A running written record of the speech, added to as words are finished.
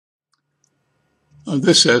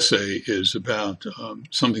This essay is about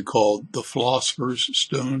something called the Philosopher's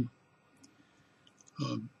Stone.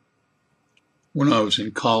 Um, when I was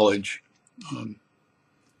in college, um,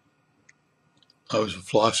 I was a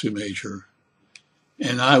philosophy major,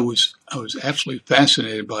 and I was absolutely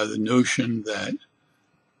fascinated by the notion that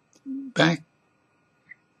back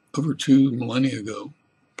over 2 millennia ago,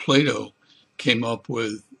 Plato came up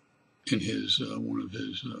with in his one of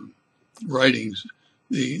his writings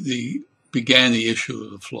the began the issue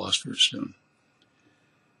of the Philosopher's Stone.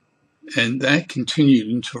 And that continued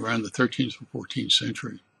until around the 13th or 14th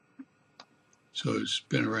century. So it's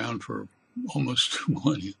been around for almost 2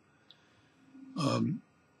 millennia.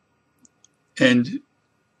 And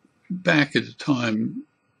back at the time,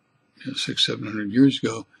 600-700 years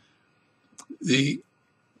ago, the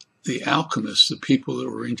alchemists, the people that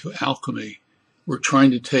were into alchemy, were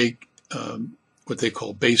trying to take what they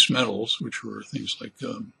call base metals, which were things like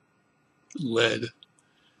lead,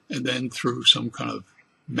 and then through some kind of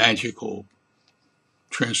magical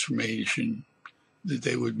transformation that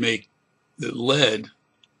they would make the lead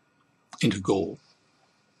into gold.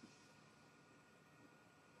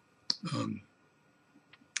 And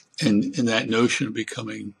that notion of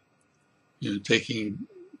becoming, taking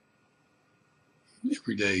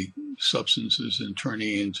everyday substances and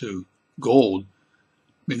turning into gold,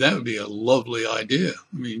 I mean, that would be a lovely idea.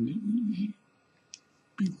 I mean,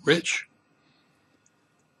 be rich.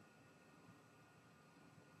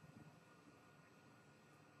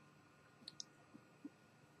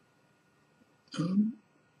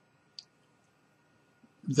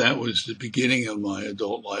 That was the beginning of my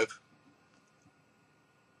adult life.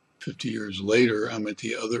 50 years later, I'm at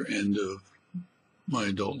the other end of my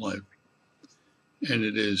adult life. And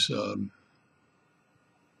it is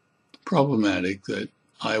problematic that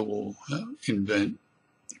I will invent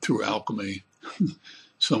through alchemy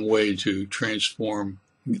some way to transform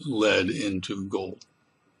lead into gold.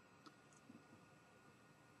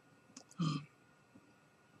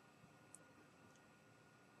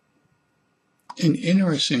 And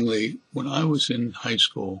interestingly, when I was in high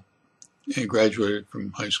school and graduated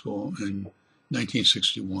from high school in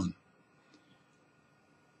 1961,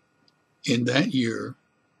 in that year,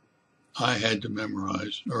 I had to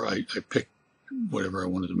memorize, or I picked whatever I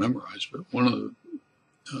wanted to memorize, but one of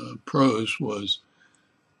the prose was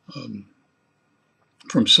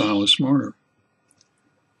from Silas Marner.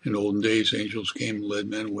 In olden days, angels came and led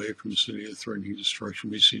men away from the city of threatening destruction.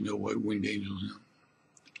 We see no white-winged angels now.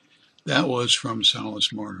 That was from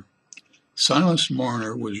Silas Marner. Silas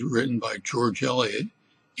Marner was written by George Eliot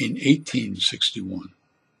in 1861,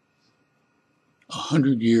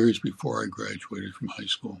 100 years before I graduated from high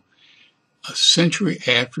school. A century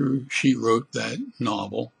after she wrote that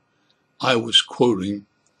novel, I was quoting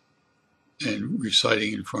and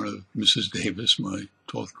reciting in front of Mrs. Davis, my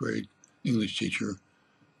 12th grade English teacher.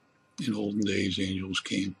 In olden days, angels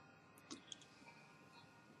came.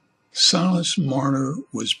 Silas Marner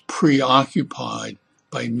was preoccupied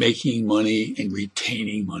by making money and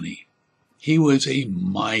retaining money. He was a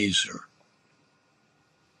miser.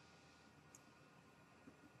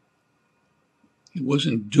 He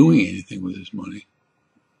wasn't doing anything with his money,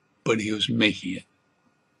 but he was making it.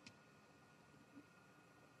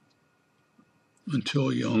 Until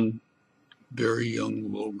a young, very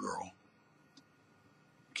young little girl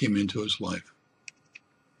came into his life.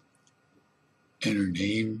 And her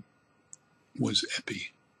name was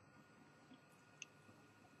Epi.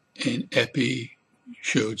 And Epi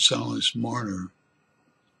showed Silas Marner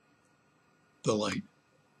the light.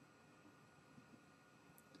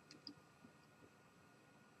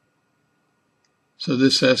 So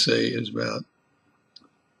this essay is about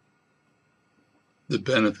the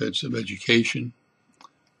benefits of education,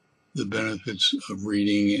 the benefits of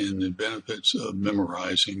reading, and the benefits of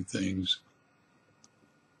memorizing things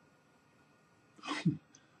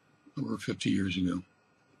over 50 years ago.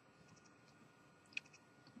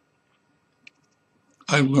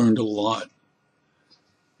 I learned a lot.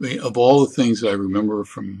 I mean, of all the things that I remember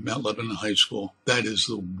from Mount Lebanon High School, that is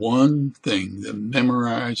the one thing, the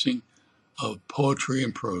memorizing of poetry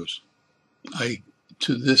and prose.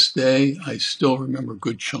 To this day, I still remember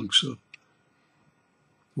good chunks of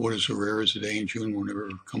what is so rare as a day in June will never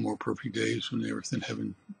come more perfect days when the earth and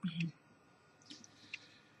heaven.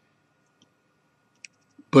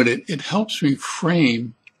 But it helps me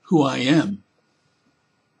frame who I am.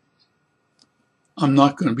 I'm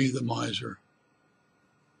not going to be the miser.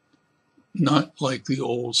 Not like the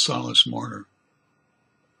old Silas Marner.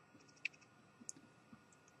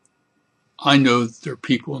 I know that there are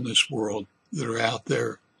people in this world that are out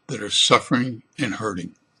there that are suffering and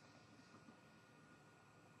hurting.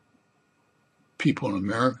 people in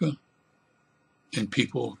America and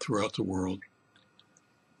people throughout the world.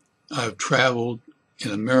 I've traveled in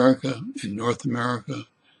America, in North America.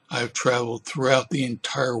 I've traveled throughout the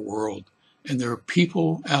entire world. And there are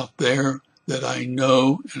people out there that I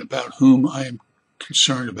know and about whom I am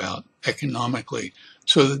concerned about economically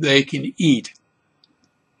so that they can eat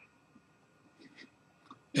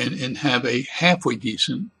and have a halfway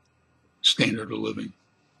decent standard of living.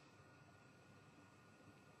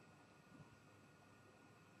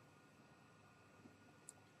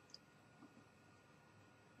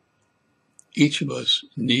 Each of us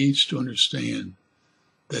needs to understand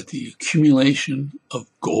that the accumulation of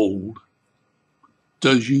gold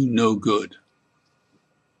does you no good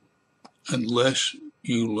unless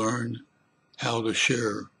you learn how to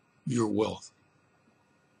share your wealth.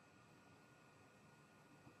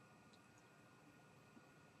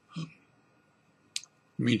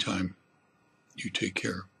 Meantime, you take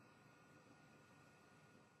care.